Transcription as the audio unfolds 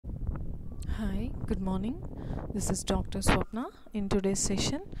Hi, good morning. This is Dr. Swapna. In today's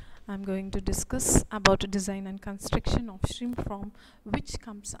session, I'm going to discuss about design and construction of shrimp farm, which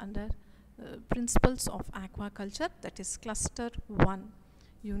comes under principles of aquaculture, that is cluster 1,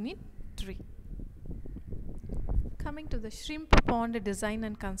 unit 3. Coming to the shrimp pond design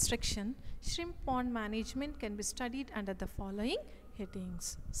and construction, shrimp pond management can be studied under the following headings: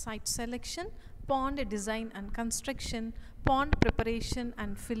 site selection, pond design and construction, pond preparation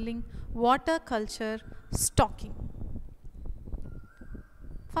and filling, water culture, stocking.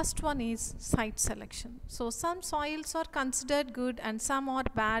 First one is site selection. So some soils are considered good and some are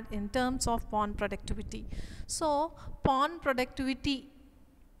bad in terms of pond productivity. So pond productivity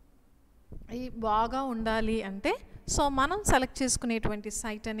బాగా ఉండాలి అంటే so మనం select చేసుకునేటువంటి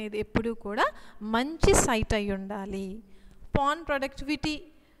site అనేది ఎప్పుడూ కూడా మంచి site అయి ఉండాలి. పాండ్ ప్రొడక్టివిటీ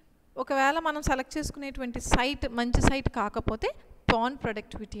ఒకవేళ మనం సెలెక్ట్ చేసుకునేటువంటి సైట్ మంచి సైట్ కాకపోతే పాండ్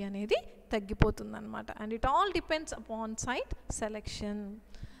ప్రొడక్టివిటీ అనేది తగ్గిపోతుంది అనమాట. And it all depends upon site selection.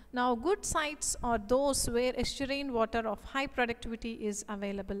 Now good sites are those where estuarine water of high productivity is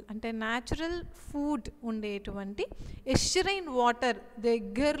available. అంటే న్యాచురల్ ఫుడ్ ఉండేటువంటి ఎస్చురైన్ వాటర్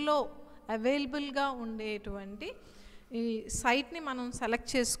దగ్గరలో అవైలబుల్గా ఉండేటువంటి ఈ సైట్ని మనం సెలెక్ట్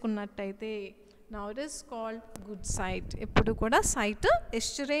చేసుకున్నట్టయితే now it is called good site. ఎప్పుడు కూడా సైట్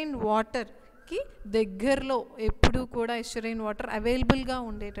ఎస్చురైన్ వాటర్కి దగ్గరలో ఎప్పుడు కూడా ఎస్చురైన్ వాటర్ అవైలబుల్గా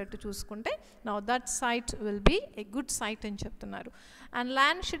ఉండేటట్టు చూసుకుంటే now that site will be a good site అని చెప్తున్నారు. And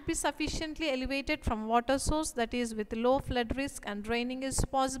land should be sufficiently elevated from water source, that is with low flood risk, and draining is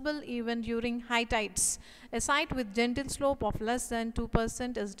possible even during high tides. A site with gentle slope of less than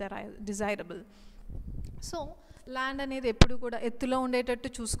 2% is desirable. So land అనేది ఎప్పుడు కూడా ఎత్తులో ఉండేటట్టు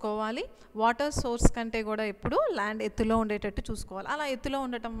చూసుకోవాలి. Water source కంటే కూడా ఎప్పుడు land ఎత్తులో ఉండేటట్టు చూసుకోవాలి. అలా ఎత్తులో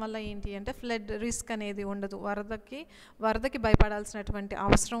ఉండటం వల్ల ఏంటి అంటే ఫ్లడ్ రిస్క్ అనేది ఉండదు, వరదకి భయపడాల్సినటువంటి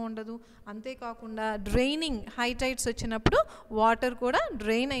అవసరం ఉండదు. అంతేకాకుండా డ్రైనింగ్ హై టైడ్స్ వచ్చినప్పుడు వాటర్ కూడా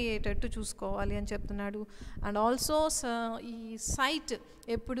డ్రైన్ అయ్యేటట్టు చూసుకోవాలి అని చెప్తున్నాడు. అండ్ ఆల్సో ఈ సైట్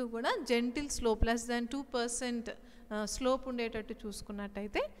ఎప్పుడు కూడా gentle slope less than 2% slope ఉండేటట్టు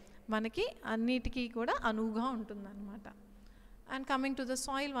చూసుకున్నట్టయితే మనకి అన్నిటికీ కూడా అనువుగా ఉంటుందన్నమాట. And coming to the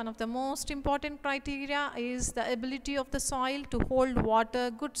soil, one of the most important criteria is the ability of the soil to hold water.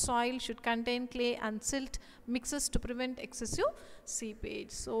 Good soil should contain clay and silt mixes to prevent excessive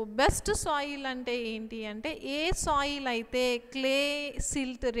seepage. So best soil ante enti ante A soil అయితే clay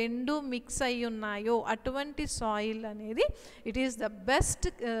silt రెండు mix అయి ఉన్నాయో అటువంటి soil అనేది it is the best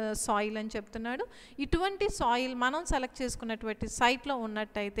soil అని చెప్తున్నాడు. ఇటువంటి soil మనం సెలెక్ట్ చేసుకున్నటువంటి సైట్లో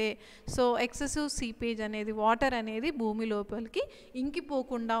ఉన్నట్టయితే సో ఎక్సెసివ్ సీపేజ్ అనేది వాటర్ అనేది భూమి లోపలికి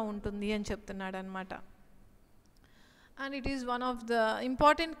ఇంకిపోకుండా ఉంటుంది అని చెప్తున్నాడు అనమాట. And it is one of the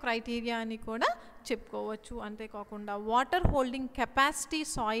important criteria అని కూడా చెప్పుకోవచ్చు. అంతేకాకుండా వాటర్ హోల్డింగ్ కెపాసిటీ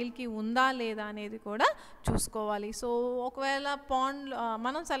సాయిల్కి ఉందా లేదా అనేది కూడా చూసుకోవాలి. సో ఒకవేళ పాండ్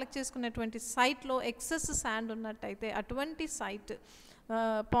మనం సెలెక్ట్ చేసుకున్నటువంటి సైట్లో ఎక్సెస్ శాండ్ ఉన్నట్టయితే అటువంటి సైట్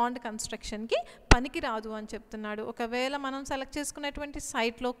పాండ్ కన్స్ట్రక్షన్కి పనికి రాదు అని చెప్తున్నాడు. ఒకవేళ మనం సెలెక్ట్ చేసుకునేటువంటి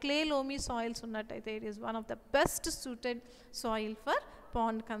సైట్లో క్లే లోమీ సాయిల్స్ ఉన్నట్టయితే it is one of the best suited soil for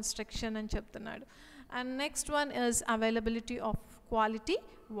pond construction అని చెప్తున్నాడు. And next one is availability of quality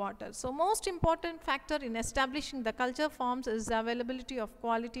water. So most important factor in establishing the culture farms is the availability of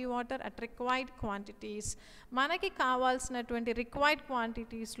quality water at required quantities. మనకి కావాల్సినటువంటి required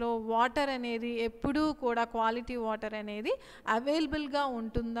క్వాంటిటీస్లో water అనేది ఎప్పుడూ కూడా quality water అనేది అవైలబుల్గా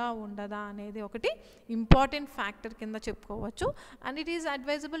ఉంటుందా ఉండదా అనేది ఒకటి ఇంపార్టెంట్ ఫ్యాక్టర్ కింద చెప్పుకోవచ్చు. And it is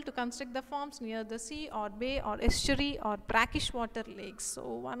advisable to construct the forms near the see are bay are ఎస్చురీ are brackish water lakes. So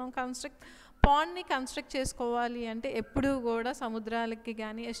మనం పాండ్ని కన్స్ట్రక్ట్ చేసుకోవాలి అంటే ఎప్పుడూ కూడా సముద్రాలకి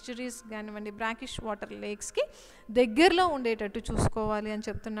కానీ ఎస్చురీస్ కానివ్వండి బ్రాకిష్ వాటర్ లేక్స్కి దగ్గరలో ఉండేటట్టు చూసుకోవాలి అని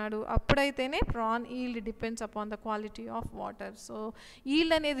చెప్తున్నాడు. అప్పుడైతేనే PRAN yield depends upon the quality of water. So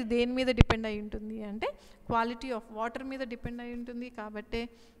yield అనేది దేని మీద డిపెండ్ అయి ఉంటుంది అంటే క్వాలిటీ ఆఫ్ వాటర్ మీద డిపెండ్ అయి ఉంటుంది. కాబట్టి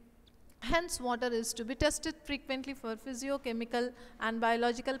hence water is to be tested frequently for physiochemical and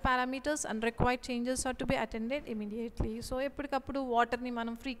biological parameters and required changes are to be attended immediately. So ఎప్పటికప్పుడు వాటర్ని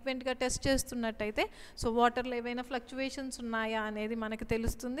మనం ఫ్రీక్వెంట్గా టెస్ట్ చేస్తున్నట్టయితే సో వాటర్లో ఏవైనా ఫ్లక్చువేషన్స్ ఉన్నాయా అనేది మనకు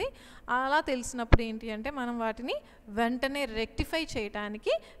తెలుస్తుంది. అలా తెలిసినప్పుడు ఏంటి అంటే మనం వాటిని వెంటనే రెక్టిఫై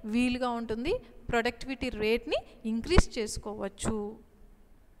చేయడానికి వీలుగా ఉంటుంది, ప్రొడక్టివిటీ రేట్ని ఇంక్రీజ్ చేసుకోవచ్చు.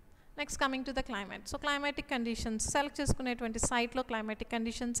 Next coming to the climate. So climatic conditions select చేసుకునేటువంటి సైట్లో క్లైమాటిక్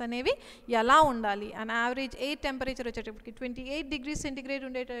కండిషన్స్ అనేవి ఎలా ఉండాలి అండ్ యావరేజ్ ఎయిర్ టెంపరేచర్ వచ్చేటప్పటికి 28 degrees centigrade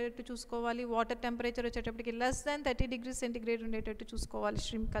ఉండేటట్టు చూసుకోవాలి. వాటర్ టెంపరేచర్ వచ్చేటప్పటికి లెస్ దాన్ 30 degrees centigrade ఉండేటట్టు చూసుకోవాలి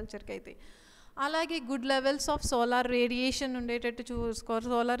ష్రింప్ కల్చర్కి అయితే. అలాగే good levels of solar radiation ఉండేటట్టు చూసుకోవాలి.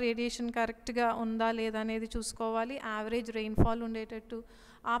 సోలార్ రేడియేషన్ కరెక్ట్గా ఉందా లేదా అనేది చూసుకోవాలి. యావరేజ్ రెయిన్ఫాల్ ఉండేటట్టు,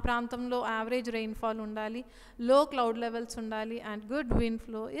 ఆ ప్రాంతంలో యావరేజ్ రెయిన్ఫాల్ ఉండాలి, లో క్లౌడ్ లెవెల్స్ ఉండాలి and good wind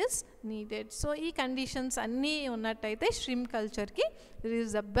flow is needed. So ఈ కండిషన్స్ అన్నీ ఉన్నట్టయితే shrimp కల్చర్కి it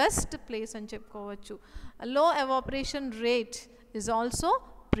is the best place అని చెప్పుకోవచ్చు. లో evaporation rate is also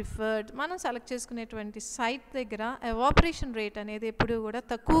preferred. మనం సెలెక్ట్ చేసుకునేటువంటి సైట్ దగ్గర ఎవాపరేషన్ రేట్ అనేది ఎప్పుడూ కూడా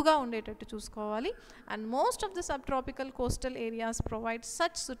తక్కువగా ఉండేటట్టు చూసుకోవాలి. And most of the sub tropical coastal areas provide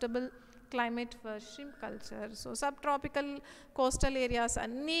such suitable climate for shrimp culture. So subtropical coastal areas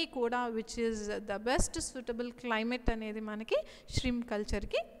అన్నీ కూడా which is the best suitable climate అనేది మనకి shrimp culture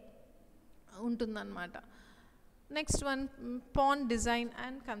కి ఉంటుందన్నమాట. Next one, pond design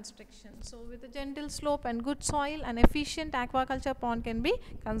and construction. So with a gentle slope and good soil, an efficient aquaculture pond can be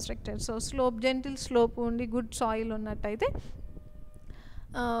constructed. So slope, gentle slope ఉండి good soil ఉన్నట్టయితే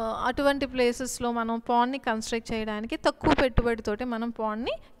అటువంటి ప్లేసెస్లో మనం పాండ్ని construct చేయడానికి తక్కువ పెట్టుబడితోటి మనం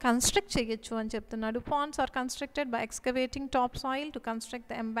పాండ్ని కన్స్ట్రక్ట్ చేయొచ్చు అని చెప్తున్నాడు. Pond's are constructed by ఎక్స్కవేటింగ్ top soil to construct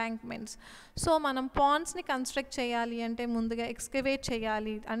the ఎంబాంక్మెంట్స్. So మనం పాండ్స్ని కన్స్ట్రక్ట్ చేయాలి అంటే ముందుగా ఎక్స్కవేట్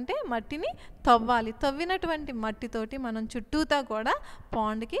చేయాలి అంటే మట్టిని తవ్వాలి. తవ్వినటువంటి మట్టితోటి మనం చుట్టూతా కూడా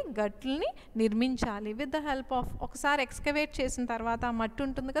పాండ్కి గట్లని నిర్మించాలి. విత్ ద హెల్ప్ ఆఫ్ ఒకసారి ఎక్స్కవేట్ చేసిన తర్వాత ఆ మట్టి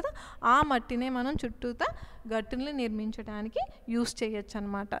ఉంటుంది కదా, ఆ మట్టినే మనం చుట్టూతా గట్టుల్ని నిర్మించడానికి యూస్ చేయొచ్చు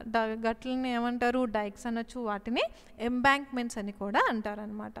అనమాట. గట్లని ఏమంటారు, డైక్స్ అనొచ్చు, వాటిని ఎంబాంక్మెంట్స్ అని కూడా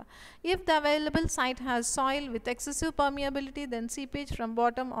అంటారనమాట. If the available site has soil with excessive permeability then seepage from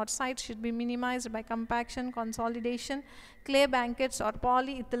bottom are site should be minimised by compaction, consolidation, clay blankets or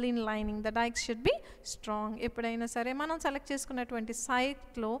polyethylene lining. The dikes should be strong. ఎప్పుడైనా సరే మనం select చేసుకున్నటువంటి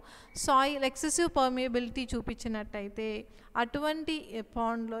సైట్లో soil excessive permeability చూపించినట్టయితే అటువంటి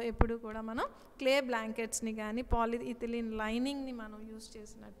పాండ్లో ఎప్పుడు కూడా మనం clay బ్లాంకెట్స్ని కానీ పాలిఇథిలిన్ లైనింగ్ని మనం యూస్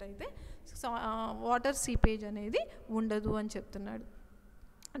చేసినట్టయితే వాటర్ సీపేజ్ అనేది ఉండదు అని చెప్తున్నాడు.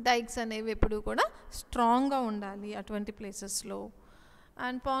 డైక్స్ అనేవి ఎప్పుడు కూడా స్ట్రాంగ్గా ఉండాలి అటువంటి ప్లేసెస్లో.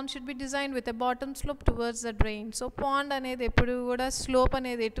 And pond should be design with a bottom slope towards the drain. So pond అనేది ఎప్పుడు కూడా స్లోప్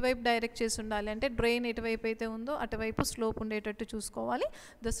అనేది ఎటువైపు డైరెక్ట్ చేసి ఉండాలి అంటే డ్రైన్ ఎటువైపు అయితే ఉందో అటువైపు స్లోప్ ఉండేటట్టు చూసుకోవాలి.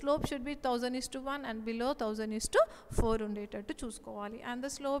 The slope should be 1000:1 and below 1000:4 ఉండేటట్టు చూసుకోవాలి. And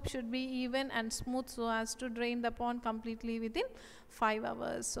the slope should be even and smooth so as to drain the pond completely within 5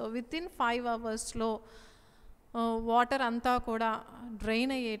 hours. So within 5 hoursలో water అంతా కూడా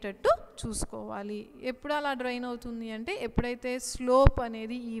డ్రైన్ అయ్యేటట్టు చూసుకోవాలి. ఎప్పుడు అలా డ్రైన్ అవుతుంది అంటే ఎప్పుడైతే స్లోప్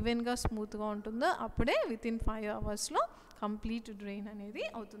అనేది ఈవెన్గా స్మూత్గా ఉంటుందో అప్పుడే వితిన్ 5 hoursలో కంప్లీట్ డ్రైన్ అనేది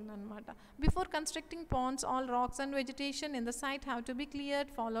అవుతుందన్నమాట. Before constructing Pond's all racks and vegetation in the site have to be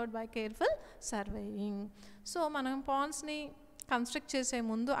cleared followed by careful surveying. So మనం పాండ్స్ని కన్స్ట్రక్ట్ చేసే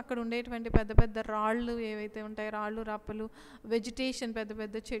ముందు అక్కడ ఉండేటువంటి పెద్ద పెద్ద రాళ్ళు ఏవైతే ఉంటాయో, రాళ్ళు రప్పలు, వెజిటేషన్, పెద్ద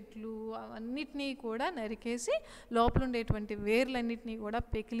పెద్ద చెట్లు అవన్నిటినీ కూడా నరికేసి లోపల ఉండేటువంటి వేర్లన్నిటినీ కూడా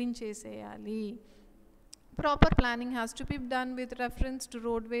పెకిలించేసేయాలి. Proper planning has to be done with reference to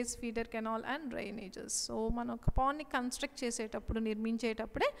roadways, feeder canal and drainages. So మనం ఒక పాండ్ని కన్స్ట్రక్ట్ చేసేటప్పుడు,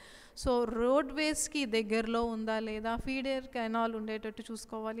 నిర్మించేటప్పుడే సో రోడ్వేస్కి దగ్గరలో ఉందా లేదా, ఫీడర్ కెనాల్ ఉండేటట్టు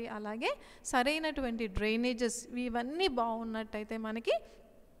చూసుకోవాలి. అలాగే సరైనటువంటి డ్రైనేజెస్ ఇవన్నీ బాగున్నట్టయితే మనకి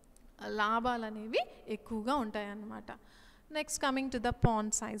లాభాలు అనేవి ఎక్కువగా ఉంటాయన్నమాట. Next, coming to the pond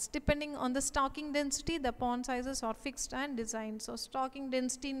size. Depending on the stocking density, the pond sizes are fixed and designed. So stocking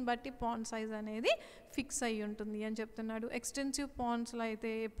density ni batti pond size anedi fix ayi untundi ani cheptunadu. Extensive ponds lo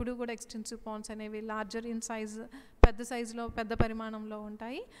aithe eppudu kuda extensive ponds anevi larger in size, pedda size lo pedda parimanamlo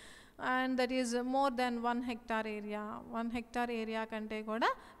untayi. And that is more than 1 hectare area. 1 hectare area kante kuda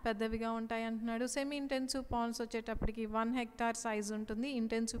peddaviga untayi antunnadu. Semi intensive ponds vachetappadiki 1 hectare size untundi.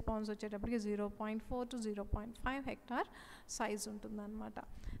 Intensive ponds vachetappadiki 0.4 to 0.5 hectare size untundi annamata.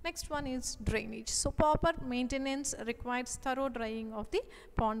 Next one is drainage. So proper maintenance requires thorough drying of the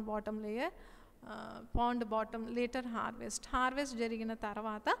pond bottom layer. Pond bottom later harvest జరిగిన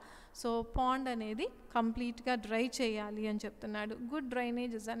తర్వాత so pond అనేది కంప్లీట్గా dry చేయాలి అని చెప్తున్నాడు. Good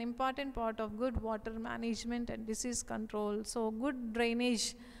drainage is an important part of good water management and disease control. So good drainage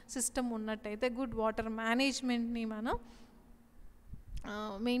system ఉన్నట్టయితే good water మేనేజ్మెంట్ని మనం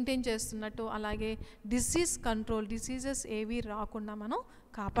maintain చేస్తున్నట్టు, అలాగే డిసీజ్ కంట్రోల్, డిసీజెస్ ఏవి రాకుండా మనం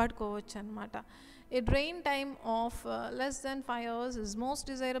కాపాడుకోవచ్చు అన్నమాట. A drain time of less than 5 hours is most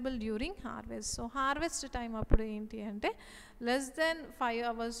desirable during harvest. So harvest time appudu enti ante less than 5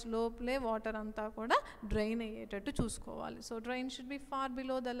 hours lopale water anta kuda drain ayyetattu chusukovali. So drain should be far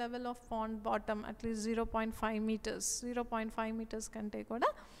below the level of pond bottom, at least 0.5 meters. 0.5 meters kante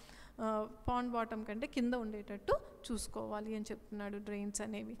kuda pond bottom kante kinda undetattu చూసుకోవాలి అని చెప్తున్నాడు drains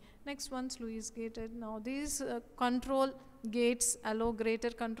అనేవి. Next one sluice gated. Now these control gates allow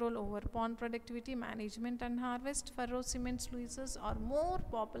greater control over pond productivity, management and harvest. Furrow cement sluices are more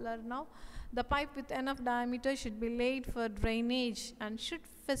popular now. The pipe with enough diameter should be laid for drainage and should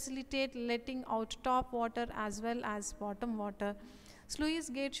facilitate letting out top water as well as bottom water. Sluice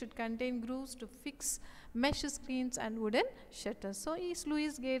gate should contain grooves to fix mesh screens and wooden shutters. So ఈ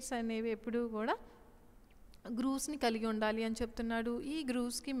sluice gates అనేవి ఎప్పుడు కూడా గ్రూవ్స్ని కలిగి ఉండాలి అని చెప్తున్నాడు. ఈ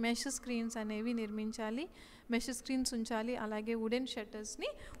గ్రూవ్స్కి mesh screens అనేవి నిర్మించాలి, మెష్ స్క్రీన్స్ ఉంచాలి, అలాగే వుడెన్ షట్టర్స్ని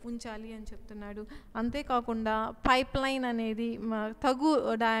ఉంచాలి అని చెప్తున్నాడు. అంతేకాకుండా పైప్ లైన్ అనేది తగు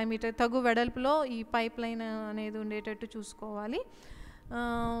డయామీటర్, తగు వెడల్పులో ఈ పైప్ లైన్ అనేది ఉండేటట్టు చూసుకోవాలి.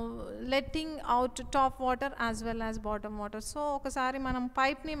 Letting out top water as well as bottom water. So ఒకసారి మనం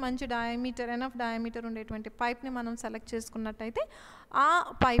పైప్ని మంచి డయామీటర్, ఎనఫ్ డయామీటర్ ఉండేటువంటి పైప్ని మనం సెలెక్ట్ చేసుకున్నట్టయితే ఆ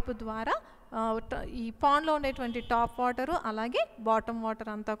పైపు ద్వారా ఈ పాండ్లో ఉండేటువంటి టాప్ వాటరు అలాగే బాటమ్ వాటర్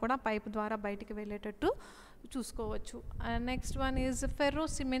అంతా కూడా పైప్ ద్వారా బయటికి వెళ్ళేటట్టు చూసుకోవచ్చు. Next one is ferro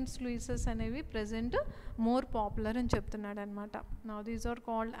cement స్లూయిసెస్ అనేవి ప్రజెంట్ మోర్ పాపులర్ అని చెప్తున్నాడు అనమాట. Now these are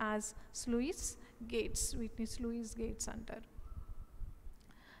called as sluice gates. వీటిని స్లూయిస్ గేట్స్ అంటారు.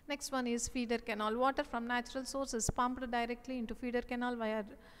 Next one is feeder canal. Water from natural source is pumped directly into feeder canal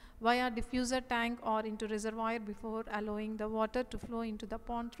via diffuser tank or into reservoir before allowing the water to flow into the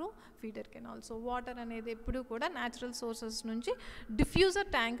pond through feeder canal. So water అనేది ఎప్పుడు కూడా natural sources నుంచి diffuser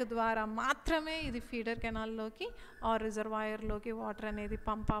tank ద్వారా మాత్రమే ఇది feeder canal లోకి or reservoir లోకి water అనేది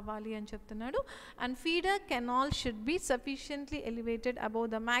పంప్ అవ్వాలి అని చెప్తున్నాడు. And feeder canal should be sufficiently elevated above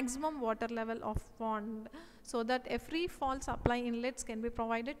the maximum water level of pond so that a free fall supply inlets can be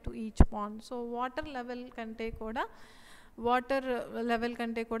provided to each pond. So water level కంటే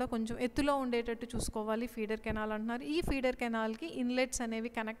కూడా కొంచెం ఎత్తులో ఉండేటట్టు చూసుకోవాలి feeder canal అంటున్నారు. ఈ feeder కెనాల్కి inlets అనేవి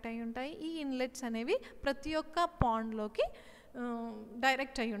connect అయి ఉంటాయి. ఈ ఇన్లెట్స్ అనేవి ప్రతి ఒక్క పాండ్లోకి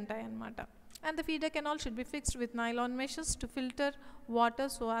డైరెక్ట్ అయి ఉంటాయి అన్నమాట. And the feeder canal should be fixed with nylon meshes to filter water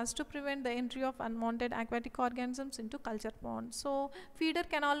so as to prevent the entry of unwanted aquatic organisms into culture ponds. So feeder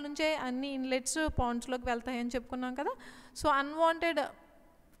canal నుంచే అన్ని inlets పాండ్స్లోకి వెళ్తాయని చెప్పుకున్నాం కదా. So unwanted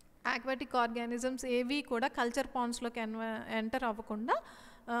aquatic organisms ఏవి కూడా culture పాండ్స్లోకి enter అవ్వకుండా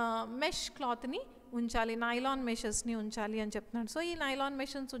mesh క్లాత్ని ఉంచాలి, nylon మెషెస్ని ఉంచాలి అని చెప్తున్నాడు. సో ఈ నైలాన్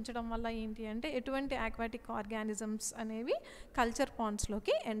మెషెస్ ఉంచడం వల్ల ఏంటి అంటే ఎటువంటి aquatic organisms అనేవి కల్చర్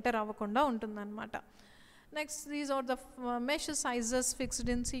పాండ్స్లోకి ఎంటర్ అవ్వకుండా ఉంటుందన్నమాట. Next these are the mesh sizes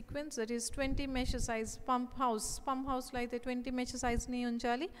fixed in sequence. That is 20 mesh size. Pump హౌస్లో అయితే 20 మెష్ సైజ్ని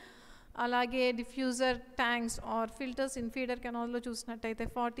ఉంచాలి. అలాగే diffuser tanks are filters in feeder కెనాల్లో చూసినట్టయితే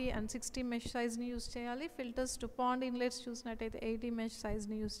 40 and 60 మెష్ సైజ్ని యూజ్ చేయాలి. ఫిల్టర్స్ టు పాండ్ ఇన్లెట్స్ చూసినట్టయితే 80 మెష్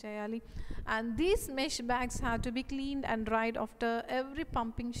సైజ్ని యూజ్ చేయాలి. And these mesh bags have to be cleaned and dried after every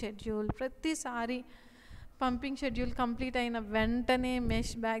pumping schedule. ప్రతిసారి pumping schedule complete అయిన వెంటనే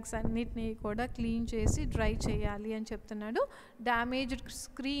mesh bags అన్నిటినీ కూడా clean చేసి డ్రై చేయాలి అని చెప్తున్నాడు. Damaged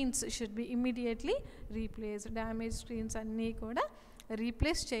screens should be immediately replaced. Damage screens అన్నీ కూడా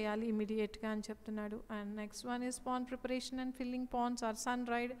రీప్లేస్ చేయాలి ఇమీడియట్గా అని చెప్తున్నాడు. And next one is pond preparation and filling Pond's are sun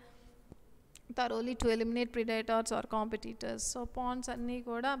dried thoroughly to eliminate predators or competitors. So Pond's అన్నీ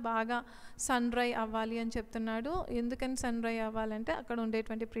కూడా బాగా సన్ డ్రై అవ్వాలి అని చెప్తున్నాడు. ఎందుకని సన్ డ్రై అవ్వాలంటే అక్కడ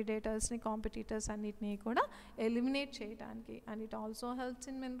ఉండేటువంటి ప్రిడేటర్స్ని, కాంపిటీటర్స్ అన్నిటినీ కూడా ఎలిమినేట్ చేయడానికి. And it also helps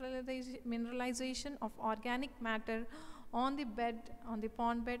in mineralisation of organic matter on the bed, on the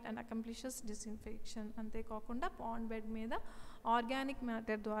pond bed and accomplishes disinfection. అంతేకాకుండా పాండ్ బెడ్ మీద ఆర్గానిక్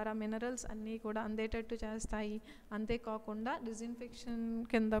మ్యాటర్ ద్వారా మినరల్స్ అన్నీ కూడా అందేటట్టు చేస్తాయి. అంతేకాకుండా డిస్ఇన్ఫెక్షన్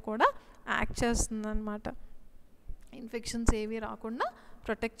కింద కూడా యాక్ట్ చేస్తుంది అన్నమాట. ఇన్ఫెక్షన్స్ ఏవి రాకుండా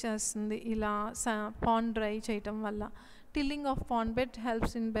ప్రొటెక్ట్ చేస్తుంది ఇలా పాండ్ డ్రై చేయటం వల్ల. Tilling of pond bed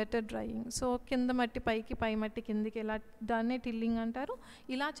helps in better drying. So కింద మట్టి పైకి, పై మట్టి కిందికి, ఇలా దాన్నే టిల్లింగ్ అంటారు.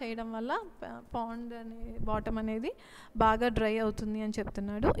 ఇలా చేయడం వల్ల పాండ్ బాటమ్ అనేది బాగా డ్రై అవుతుంది అని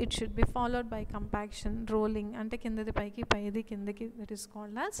చెప్తున్నాడు. It should be followed by compaction, rolling, అంటే కిందది పైకి, పైది కిందకి, that is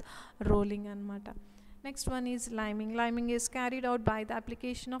called as rolling అనమాట. Next one is liming. Liming is carried out by the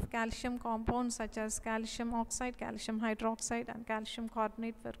application of calcium compounds such as calcium oxide, calcium hydroxide and calcium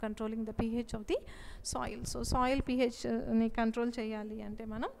carbonate for controlling the pH of the soil. So soil pH ni control cheyali ante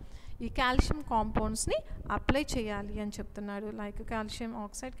manam ఈ calcium కాంపౌండ్స్ని apply చేయాలి అని చెప్తున్నాడు. Like calcium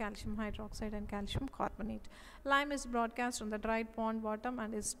oxide, calcium hydroxide and calcium carbonate. Lime is broadcast on the dried pond bottom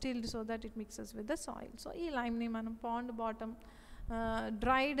and is stilled so that it mixes with the soil. So ఈ లైమ్ని మనం pond bottom,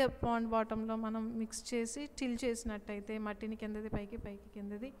 dried pond బాటంలో మనం mix చేసి till చేసినట్టయితే, మట్టిని కిందది పైకి, పైకి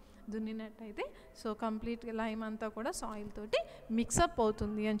కిందది దున్నినట్టయితే, సో కంప్లీట్గా లైమ్ అంతా కూడా సాయిల్ తోటి మిక్సప్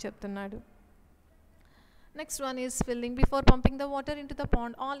అవుతుంది అని చెప్తున్నాడు. Next one is filling. Before pumping the water into the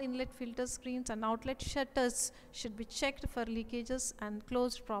pond, all inlet filter screens and outlet shutters should be checked for leakages and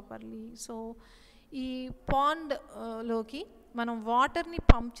closed properly. So ఈ pond లోకి మనం వాటర్ని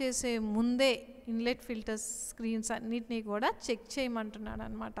పంప్ చేసే ముందే ఇన్లెట్ ఫిల్టర్స్ స్క్రీన్స్ అన్నిటినీ కూడా check చేయమంటున్నాడు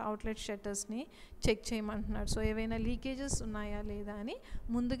అనమాట. అవుట్లెట్ షట్టర్స్ని చెక్ చేయమంటున్నాడు. సో ఏవైనా లీకేజెస్ ఉన్నాయా లేదా అని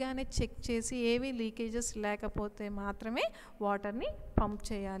ముందుగానే చెక్ చేసి ఏవి లీకేజెస్ లేకపోతే మాత్రమే వాటర్ని పంప్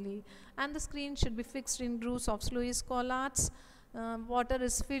చేయాలి. And the screen should be fixed in grooves of sluice collards. Water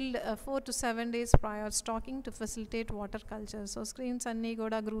is filled 4 to 7 days prior stocking to facilitate water culture. So screens అన్నీ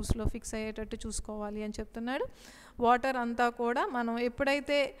కూడా గ్రూవ్స్లో ఫిక్స్ అయ్యేటట్టు చూసుకోవాలి అని చెప్తున్నాడు. వాటర్ అంతా కూడా మనం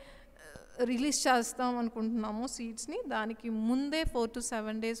ఎప్పుడైతే రిలీజ్ చేస్తాం అనుకుంటున్నామో సీడ్స్ని దానికి ముందే 4 to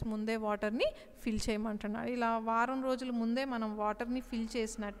 7 days ముందే వాటర్ని ఫిల్ చేయమంటున్నాడు. ఇలా వారం రోజుల ముందే మనం వాటర్ని ఫిల్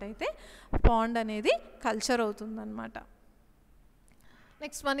చేసినట్టయితే పాండ్ అనేది కల్చర్ అవుతుందన్నమాట.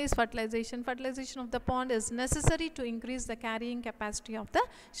 Next one is fertilization. Fertilization of the pond is necessary to increase the carrying capacity of the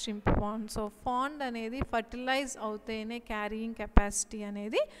shrimp pond. So pond అనేది ఫర్టిలైజ్ అవుతేనే క్యారీయింగ్ కెపాసిటీ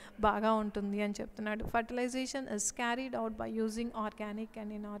అనేది బాగా ఉంటుంది అని చెప్తున్నాడు. Fertilisation is carried out by using organic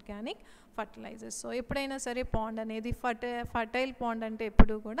and inorganic fertilisers. So ఎప్పుడైనా సరే pond అనేది fertile pond అంటే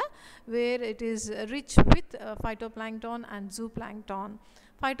ఎప్పుడు కూడా wear it is rich with ఫైటోప్లాంక్టాన్ and zoo plankton.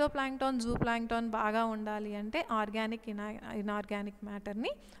 ఫైటోప్లాంక్టాన్ zoo plankton బాగా ఉండాలి అంటే ఆర్గానిక్ ఇన్ఆర్గానిక్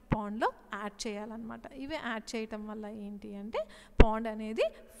మ్యాటర్ని పాండ్లో యాడ్ చేయాలన్నమాట. ఇవి యాడ్ చేయటం వల్ల ఏంటి అంటే పాండ్ అనేది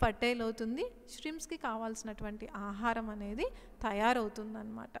ఫర్టైల్ అవుతుంది, ష్రింప్స్కి కావాల్సినటువంటి ఆహారం అనేది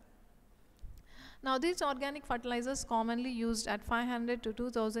తయారవుతుందన్నమాట. Now these organic fertilizers commonly used at 500 to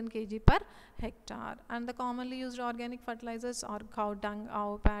 2000 kg per hectare, and the commonly used organic fertilizers are cow dung,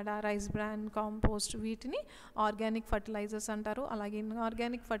 ఆవు పేడ, రైస్ బ్రాన్, కాంపోస్ట్, వీటిని ఆర్గానిక్ ఫర్టిలైజర్స్ అంటారు. అలాగే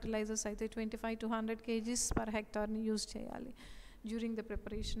ఇన్ఆర్గానిక్ ఫర్టిలైజర్స్ అయితే 25 to 100 kgs per hectare ని use చేయాలి during the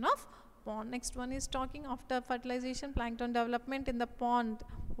preparation of pond. Next one is talking after fertilization, plankton development in the pond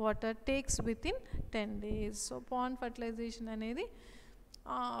water takes within 10 days. So pond fertilization అనేది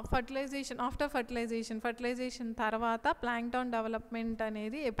fertilisation తర్వాత plankton development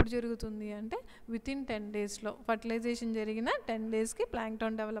అనేది ఎప్పుడు జరుగుతుంది అంటే within 10 daysలో fertilisation జరిగిన 10 daysకి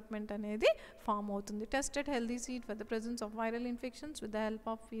plankton development అనేది form అవుతుంది. Tested healthy seed for the presence of viral infections with the help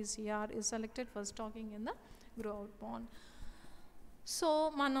of PCR is selected for stocking in the grow out pond. So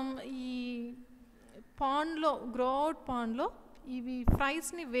మనం ఈ grow out పాండ్లో ఇవి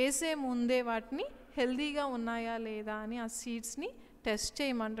ఫ్రైస్ని వేసే ముందే వాటిని హెల్దీగా ఉన్నాయా లేదా అని ఆ సీడ్స్ని టెస్ట్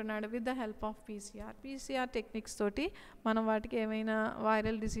చేయమంటున్నాడు with the help of PCR techniques తోటి మనం వాటికి ఏమైనా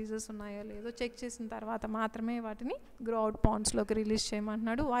వైరల్ డిసీజెస్ ఉన్నాయో లేదో చెక్ చేసిన తర్వాత మాత్రమే వాటిని గ్రో అవుట్ పాండ్స్లోకి రిలీజ్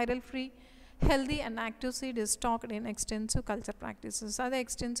చేయమంటున్నాడు. Viral free healthy and active seed is stacked in extensive culture practices. అదే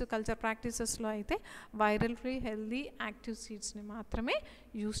ఎక్స్టెన్సివ్ కల్చర్ ప్రాక్టీసెస్లో అయితే వైరల్ ఫ్రీ హెల్దీ యాక్టివ్ సీడ్స్ని మాత్రమే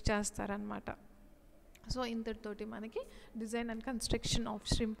యూస్ చేస్తారనమాట. సో ఇంతటితోటి మనకి design and construction of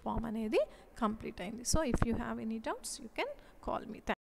shrimp farm అనేది కంప్లీట్ అయింది. So if you have any doubts you can call me.